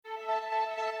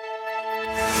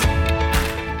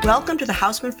Welcome to the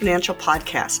Hausman Financial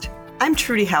Podcast. I'm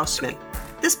Trudy Hausman.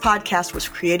 This podcast was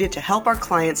created to help our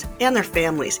clients and their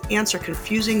families answer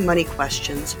confusing money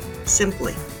questions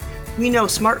simply. We know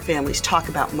smart families talk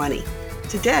about money.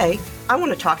 Today, I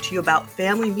want to talk to you about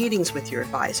family meetings with your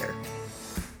advisor.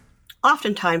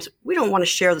 Oftentimes, we don't want to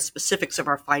share the specifics of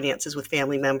our finances with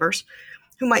family members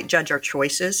who might judge our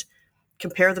choices,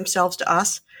 compare themselves to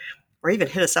us, or even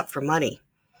hit us up for money.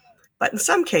 But in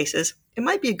some cases, it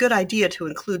might be a good idea to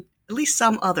include at least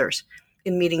some others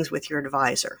in meetings with your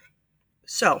advisor.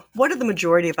 So, what do the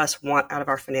majority of us want out of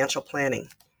our financial planning?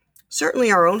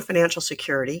 Certainly our own financial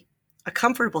security, a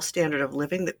comfortable standard of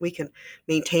living that we can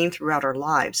maintain throughout our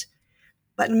lives.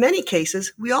 But in many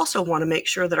cases, we also want to make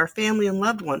sure that our family and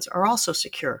loved ones are also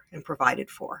secure and provided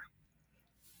for.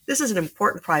 This is an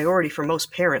important priority for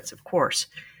most parents, of course,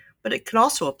 but it can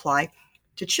also apply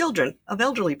to children of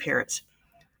elderly parents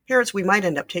we might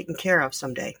end up taking care of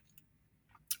someday.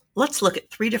 Let's look at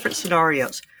 3 different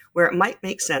scenarios where it might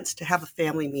make sense to have a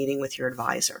family meeting with your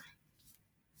advisor.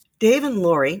 Dave and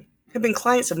Lori have been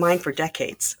clients of mine for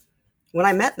decades. When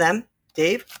I met them,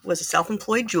 Dave was a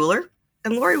self-employed jeweler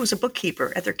and Lori was a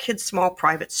bookkeeper at their kids' small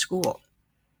private school.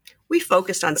 We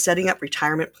focused on setting up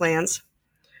retirement plans,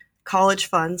 college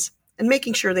funds, and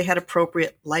making sure they had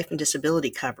appropriate life and disability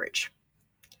coverage.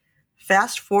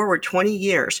 Fast forward 20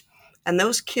 years, and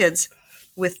those kids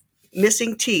with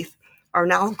missing teeth are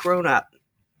now grown up.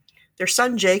 Their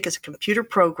son Jake is a computer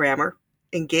programmer,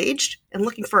 engaged and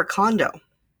looking for a condo.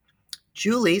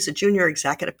 Julie's a junior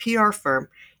exec at a PR firm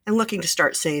and looking to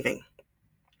start saving.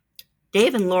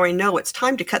 Dave and Lori know it's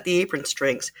time to cut the apron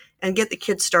strings and get the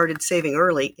kids started saving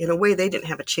early in a way they didn't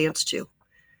have a chance to.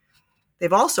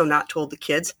 They've also not told the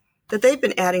kids that they've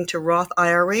been adding to Roth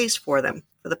IRAs for them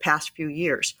for the past few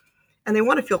years, and they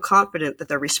want to feel confident that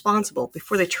they're responsible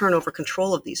before they turn over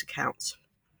control of these accounts.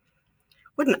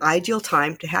 What an ideal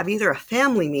time to have either a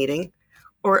family meeting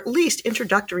or at least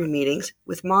introductory meetings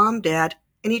with mom, dad,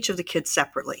 and each of the kids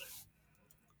separately.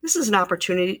 This is an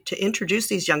opportunity to introduce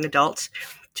these young adults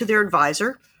to their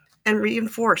advisor and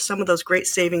reinforce some of those great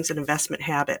savings and investment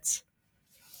habits.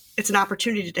 It's an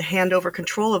opportunity to hand over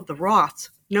control of the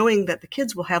Roths, knowing that the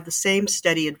kids will have the same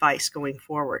steady advice going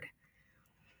forward.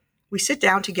 We sit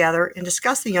down together and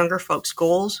discuss the younger folks'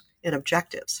 goals and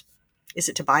objectives. Is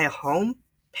it to buy a home,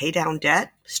 pay down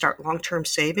debt, start long-term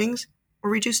savings, or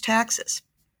reduce taxes?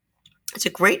 It's a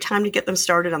great time to get them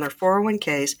started on their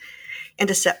 401ks and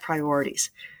to set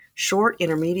priorities, short,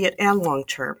 intermediate, and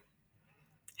long-term.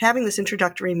 Having this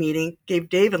introductory meeting gave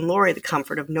Dave and Lori the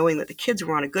comfort of knowing that the kids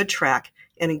were on a good track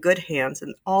and in good hands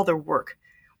and all their work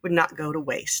would not go to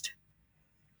waste.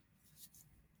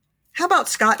 How about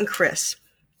Scott and Chris?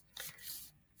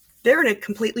 They're in a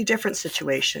completely different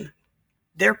situation.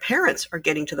 Their parents are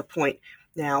getting to the point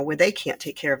now where they can't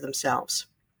take care of themselves.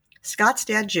 Scott's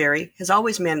dad, Jerry, has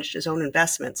always managed his own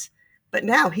investments, but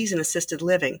now he's in assisted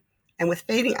living, and with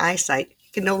fading eyesight,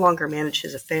 he can no longer manage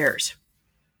his affairs.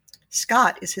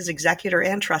 Scott is his executor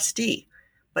and trustee,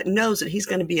 but knows that he's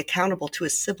going to be accountable to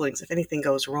his siblings if anything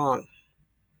goes wrong.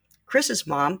 Chris's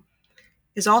mom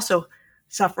is also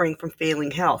suffering from failing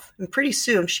health, and pretty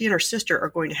soon she and her sister are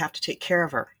going to have to take care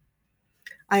of her.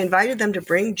 I invited them to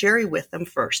bring Jerry with them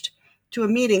first to a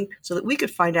meeting so that we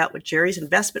could find out what Jerry's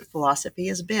investment philosophy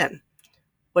has been,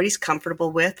 what he's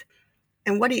comfortable with,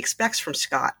 and what he expects from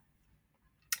Scott.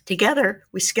 Together,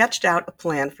 we sketched out a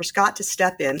plan for Scott to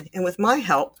step in and, with my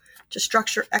help, to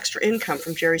structure extra income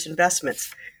from Jerry's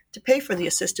investments to pay for the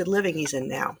assisted living he's in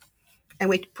now. And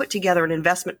we put together an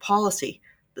investment policy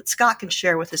that Scott can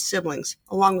share with his siblings,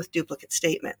 along with duplicate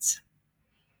statements.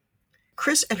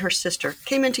 Chris and her sister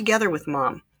came in together with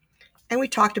Mom, and we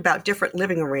talked about different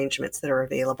living arrangements that are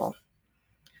available.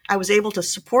 I was able to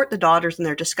support the daughters in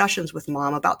their discussions with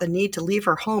Mom about the need to leave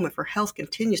her home if her health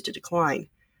continues to decline.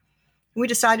 And we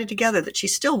decided together that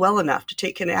she's still well enough to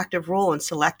take an active role in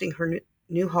selecting her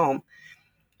new home,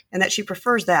 and that she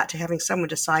prefers that to having someone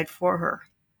decide for her.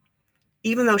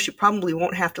 Even though she probably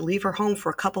won't have to leave her home for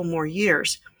a couple more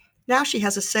years, now she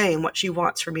has a say in what she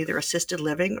wants from either assisted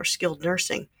living or skilled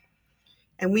nursing.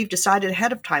 And we've decided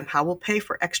ahead of time how we'll pay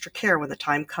for extra care when the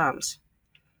time comes.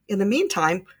 In the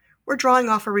meantime, we're drawing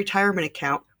off a retirement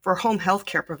account for a home health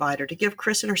care provider to give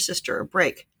Chris and her sister a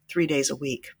break 3 days a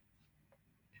week.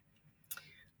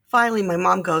 Finally, my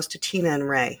mom goes to Tina and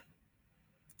Ray.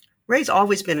 Ray's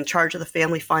always been in charge of the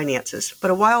family finances, but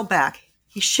a while back,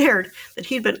 he shared that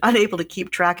he'd been unable to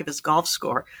keep track of his golf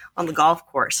score on the golf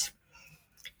course.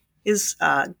 His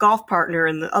golf partner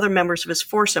and the other members of his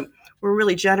foursome were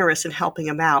really generous in helping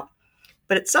him out,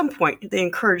 but at some point they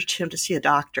encouraged him to see a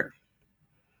doctor.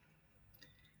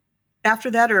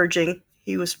 After that urging,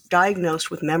 he was diagnosed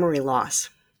with memory loss.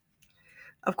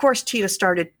 Of course, Tina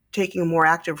started taking a more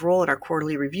active role in our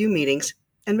quarterly review meetings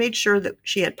and made sure that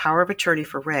she had power of attorney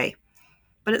for Ray.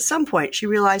 But at some point, she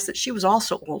realized that she was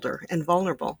also older and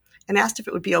vulnerable and asked if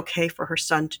it would be okay for her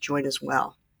son to join as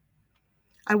well.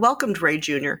 I welcomed Ray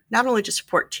Jr. not only to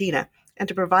support Tina and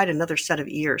to provide another set of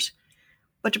ears,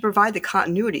 but to provide the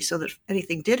continuity so that if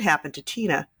anything did happen to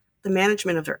Tina, the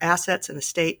management of their assets and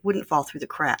estate wouldn't fall through the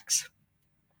cracks.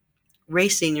 Ray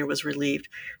Sr. was relieved,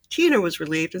 Tina was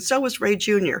relieved, and so was Ray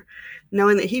Jr.,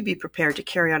 knowing that he'd be prepared to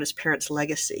carry on his parents'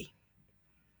 legacy.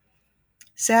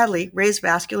 Sadly, Ray's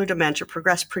vascular dementia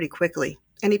progressed pretty quickly,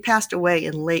 and he passed away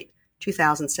in late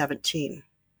 2017.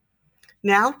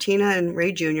 Now, Tina and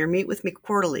Ray Jr. meet with me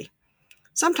quarterly.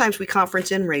 Sometimes we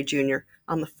conference in Ray Jr.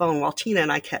 on the phone while Tina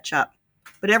and I catch up,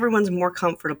 but everyone's more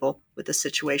comfortable with the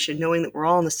situation knowing that we're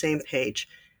all on the same page,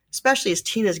 especially as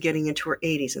Tina's getting into her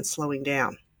 80s and slowing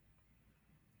down.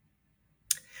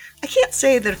 I can't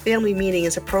say that a family meeting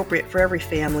is appropriate for every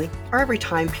family or every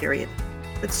time period,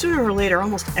 but sooner or later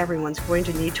almost everyone's going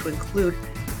to need to include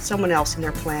someone else in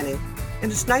their planning,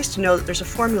 and it's nice to know that there's a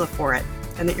formula for it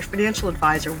and that your financial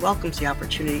advisor welcomes the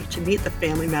opportunity to meet the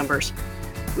family members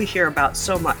we hear about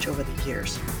so much over the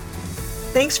years.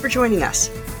 Thanks for joining us.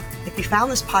 If you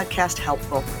found this podcast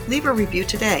helpful, leave a review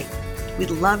today.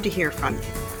 We'd love to hear from you.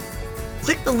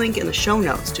 Click the link in the show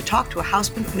notes to talk to a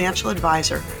Hausman financial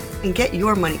advisor and get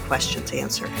your money questions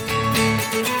answered.